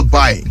engage in vote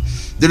buying.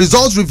 The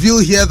results reveal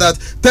here that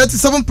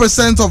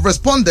 37% of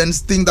respondents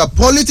think that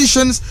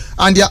politicians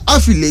and their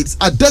affiliates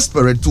are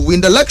desperate to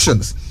win the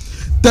elections.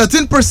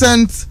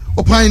 13%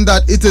 opine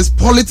that it is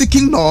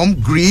politicking norm,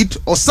 greed,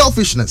 or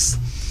selfishness.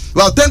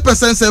 While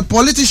 10% say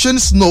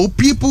politicians know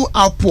people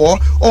are poor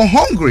or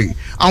hungry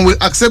and will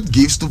accept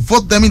gifts to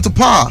vote them into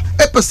power.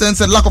 8%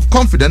 said lack of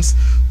confidence.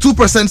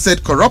 2%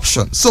 said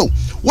corruption. So,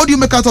 what do you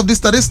make out of these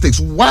statistics?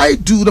 Why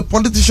do the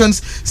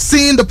politicians,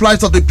 seeing the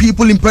plight of the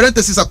people, in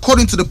parentheses,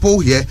 according to the poll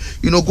here,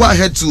 go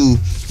ahead to,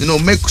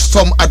 make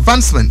some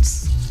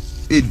advancements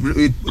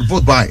in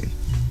vote buying?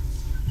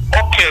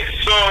 Okay,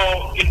 so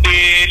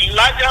the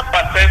larger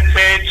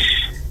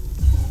percentage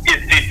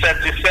is the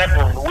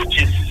 37, which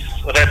is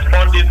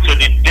responding to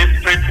the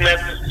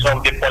desperateness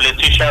from the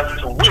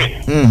politicians to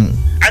win.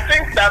 I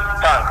think that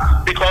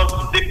stands because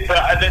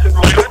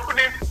my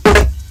opening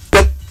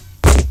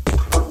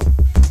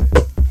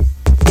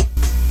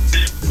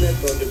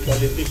of the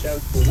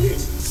politicians to win.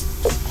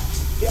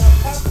 There are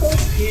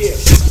factors here.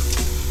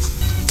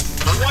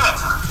 One,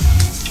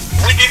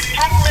 with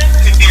improvements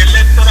in the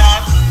electoral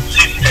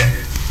system,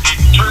 the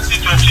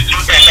 2022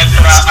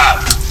 Electoral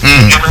Act,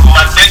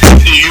 mandating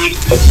the use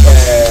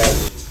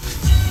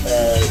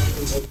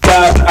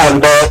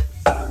and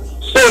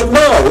so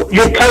now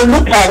you can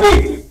look at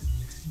it.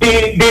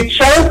 The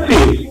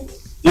chances,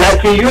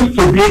 like it used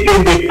to be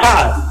in the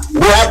past,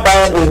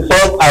 whereby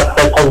results are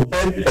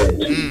circumvented,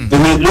 the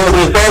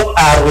results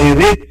are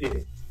rewritten.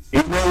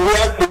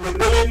 Where the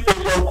polling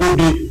station could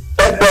be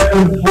 10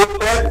 persons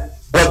voted,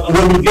 but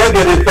when you get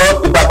the result,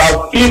 it's about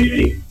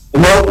 50.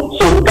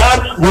 So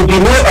that with the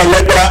new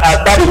electoral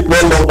act, that is no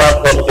longer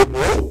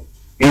possible.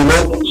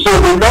 So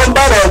the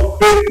number of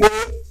people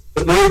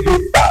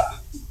registered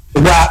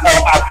that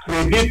are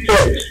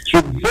accredited to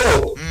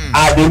vote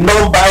are the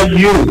number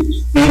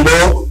used,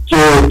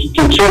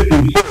 to check the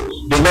votes,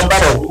 the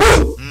number of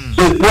votes.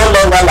 So it's no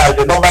longer like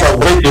the number of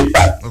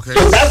registered. Okay. So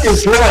that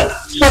is one.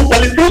 So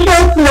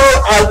politicians now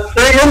are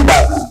saying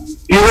that,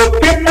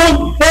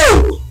 people's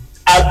votes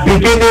are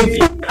beginning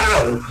to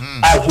count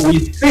as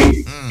we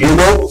see. The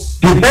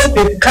vote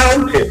is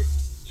counting.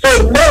 So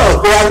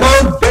now they are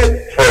now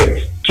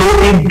desperate to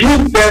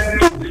induce them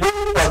to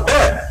vote for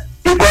them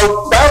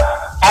because that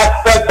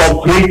aspect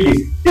of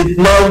drinking is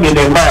now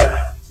minimized.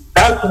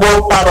 That's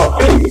one part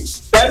of it.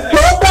 Then the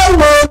other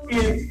one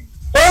is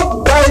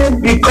vote buying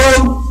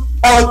becomes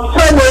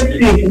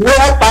alternative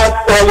whereby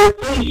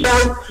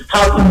politicians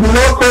have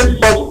nothing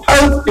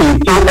substantive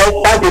to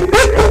offer the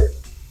people.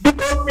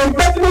 Because in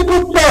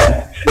technical terms,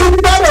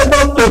 it's not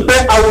enough to say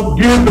I will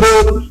build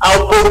roads, I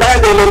will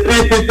provide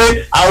electricity,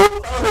 I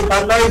will turn the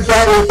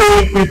Niger into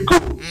liquid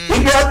gold. If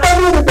you are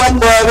turning the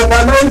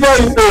Niger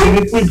into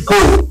liquid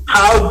gold,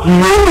 how do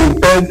you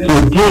intend to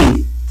do?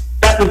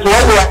 That is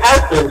what we are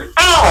asking.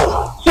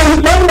 How? So you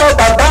don't know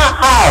that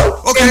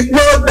how. Okay. It's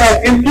not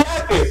that it's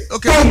lacking.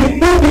 Okay. So you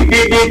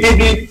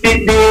see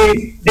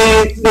the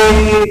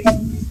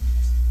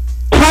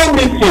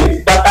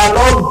promises that are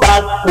not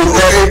backed with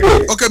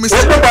everything. Okay, Mr.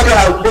 Everybody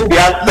has seen the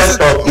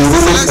aspect of the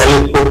ruling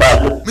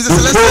police. Mr.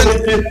 The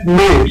promises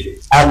made,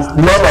 and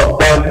none of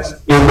them,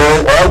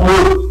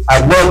 almost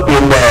have not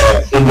been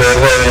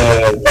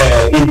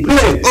in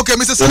place. Okay,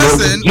 Mr.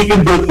 Celestin.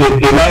 Giving those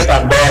the life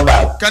and all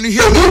that. Can you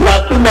hear so me? These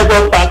are two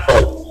major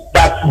factors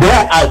that they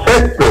are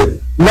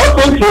desperate.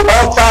 Nothing to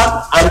offer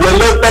and the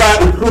electoral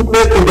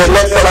improvement in the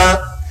electoral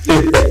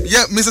system.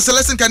 Yeah, Mr.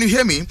 Celestin, can you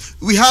hear me?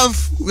 We have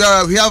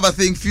I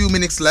think few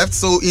minutes left.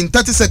 So in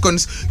 30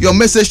 seconds, your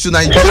message to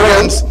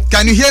Nigerians. Hello?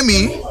 Can you hear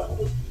me?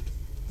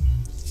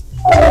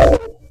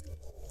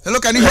 Hello,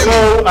 can you hear me?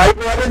 Hello, are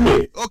you hearing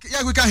me? Okay,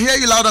 yeah, we can hear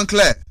you loud and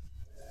clear.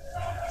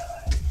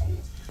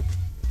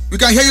 We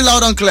can hear you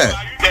loud and clear.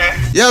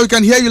 Yeah, we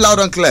can hear you loud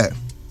and clear.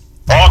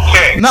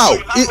 Okay. Now, so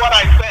that's what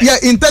I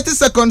said. in 30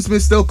 seconds,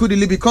 Mr.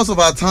 Okudili, because of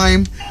our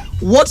time,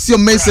 what's your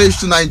message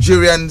to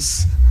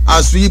Nigerians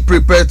as we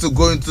prepare to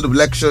go into the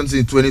elections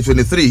in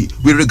 2023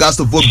 with regards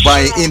to vote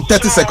buying in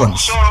 30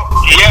 seconds? So,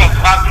 yes,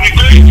 as we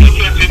go into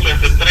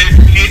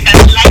 2023, the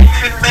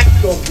enlightenment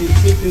of the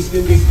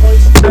citizen, the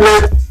consciousness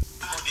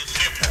of the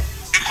people,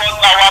 because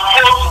our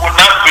votes will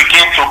not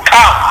begin to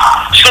count.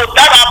 So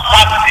that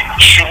apathy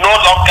should no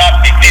longer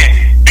be there.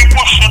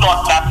 People should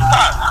understand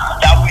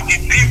that with the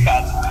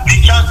beavers, the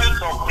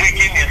chances of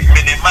breaking is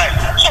minimized.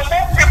 So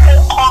let people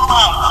come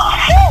out,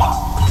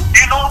 vote.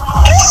 All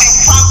the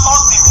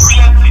factors in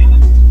place,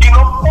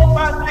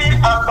 poverty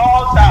and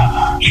all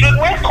that. Should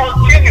we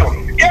continue?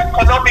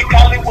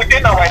 Economically,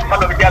 within our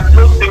economy, there's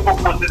no single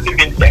positive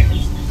index.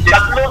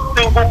 There's no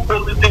single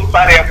positive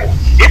variable.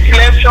 If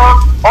let's inflation,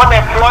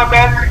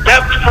 unemployment,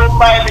 debt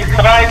profile is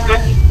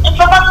rising. It's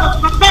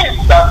about to say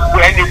that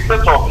we're in a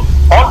state of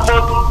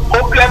almost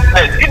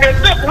hopelessness. In a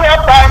state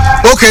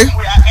whereby Okay.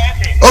 we are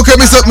ending. Okay,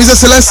 Mr.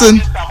 Celestin.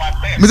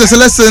 Mr.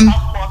 Celestin.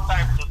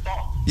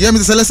 Yeah,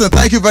 Mr. Celestin,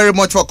 thank you very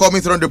much for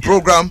coming through on the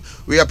program.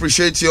 We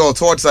appreciate your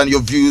thoughts and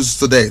your views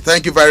today.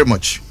 Thank you very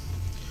much.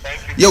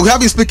 Yeah, we have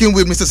been speaking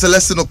with Mr.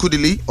 Celestin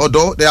Okudili,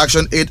 Odo, the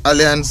Action Aid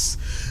Alliance,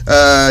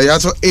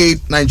 Action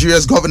Aid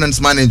Nigeria's governance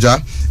manager.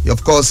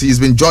 Of course, he's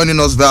been joining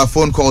us via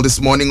phone call this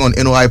morning on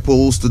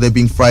NOIPolls, today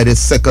being Friday's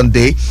second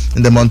day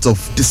in the month of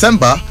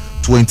December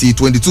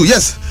 2022.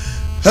 Yes.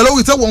 Hello,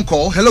 it's a one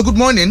call. Hello, good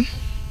morning.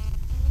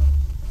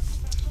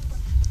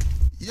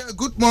 Yeah,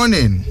 good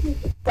morning.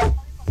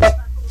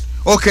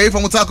 Okay,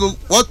 from Utako,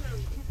 what?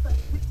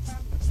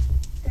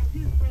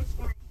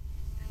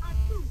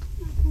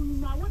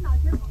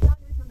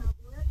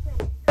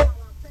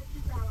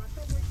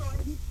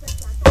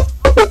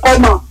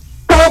 Come on,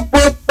 stop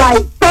both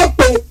sides. Stop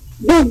the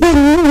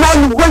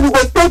money when you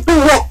will take to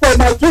work for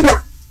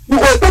Nigeria. You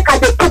will take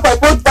at the top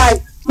of both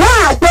sides.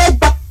 Why are they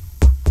back?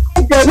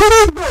 They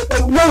really know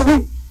they will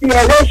win the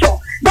election.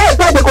 That's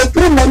why they go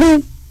bring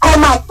money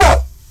come out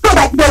first, so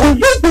that they will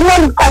use the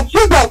money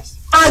contribute.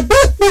 And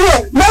this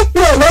year, next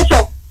year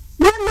election,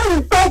 when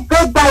you say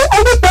vote by,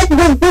 any person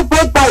will do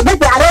vote by, make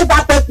the arrest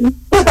that person,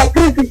 who's a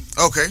crisis.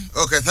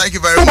 Okay, thank you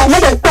very So much.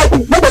 make them stop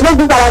it, make them not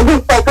use our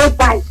youth for vote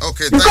by.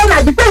 Okay, Because thank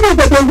at the same time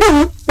they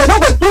win, they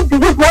don't go give the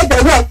youth what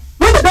they want.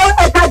 When they don't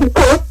enter the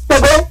post, they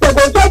go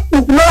just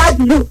ignore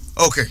the youth.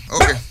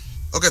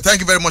 Okay, thank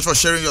you very much for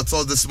sharing your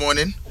thoughts this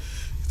morning.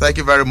 Thank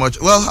you very much.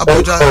 Well,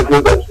 Abuja,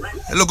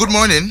 hello, good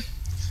morning.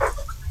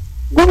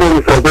 Good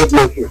morning, sir. God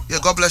bless you. Yeah,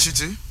 God bless you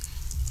too.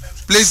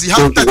 Please, you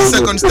have 30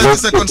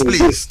 seconds,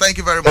 please. Thank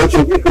you very much.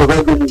 Okay.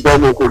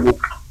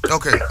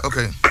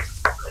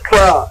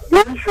 Sir, the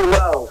issue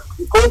now,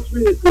 the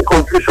country is in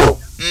confusion.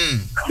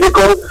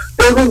 Because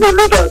even the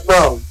leaders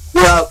now,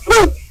 they are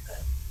afraid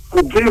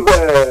to give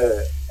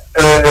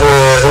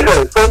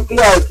something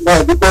out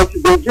now because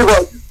they give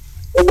out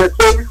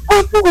electronic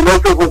voting will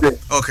not favor them.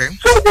 Okay.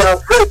 So they are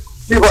afraid to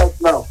give out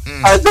now.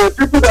 And the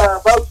people that are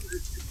about to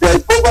receive, there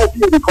is poverty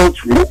in the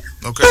country.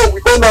 Okay. So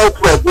we don't know how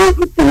to address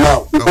it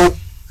now. Because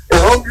a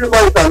hungry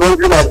man is an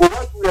hungry man. But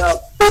what we are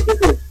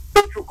taking is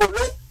to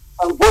collect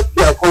and vote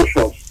their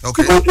conscience.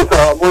 Okay. Because it's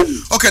our money.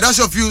 Okay, that's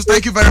your views.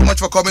 Thank you very much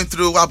for coming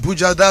through.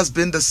 Abuja, that's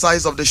been the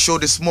size of the show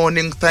this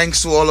morning.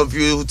 Thanks to all of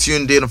you who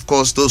tuned in, of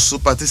course, those who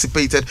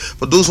participated.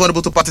 For those who are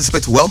able to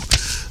participate, well,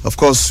 of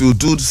course, we'll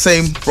do the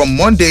same from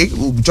Monday.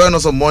 We'll join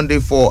us on Monday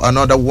for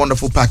another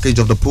wonderful package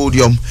of the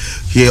Podium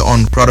here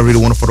on Crowder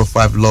Radio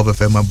 104.5 Love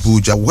FM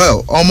Abuja.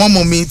 Well,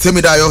 Omomomi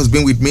Temidayo has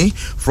been with me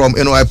from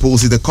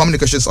NOIPolls. He's the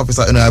communications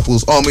officer at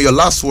NOIPolls. Omo, your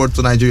last word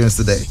to Nigerians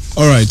today.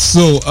 All right,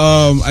 so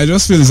I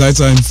just feel it's high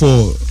time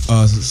for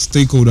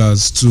stakeholders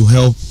to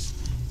help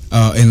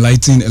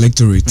enlighten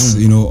electorates,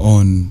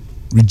 on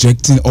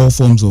rejecting all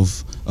forms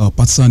of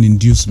partisan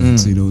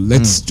inducement.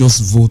 Let's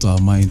just vote our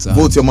minds.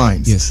 Vote your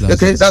minds. Yes.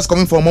 That's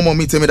coming from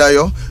Momomi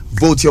Temidayo.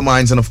 Vote your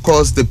minds, and of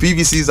course the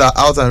PVCs are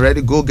out and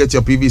ready. Go get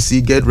your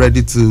PVC. Get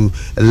ready to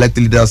elect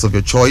the leaders of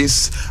your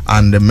choice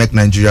and make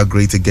Nigeria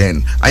great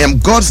again. I am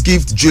God's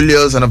gift,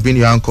 Julius, and I've been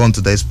your anchor on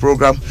today's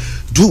program.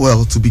 Do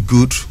well to be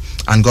good,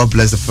 and God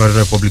bless the Federal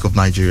Republic of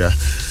Nigeria.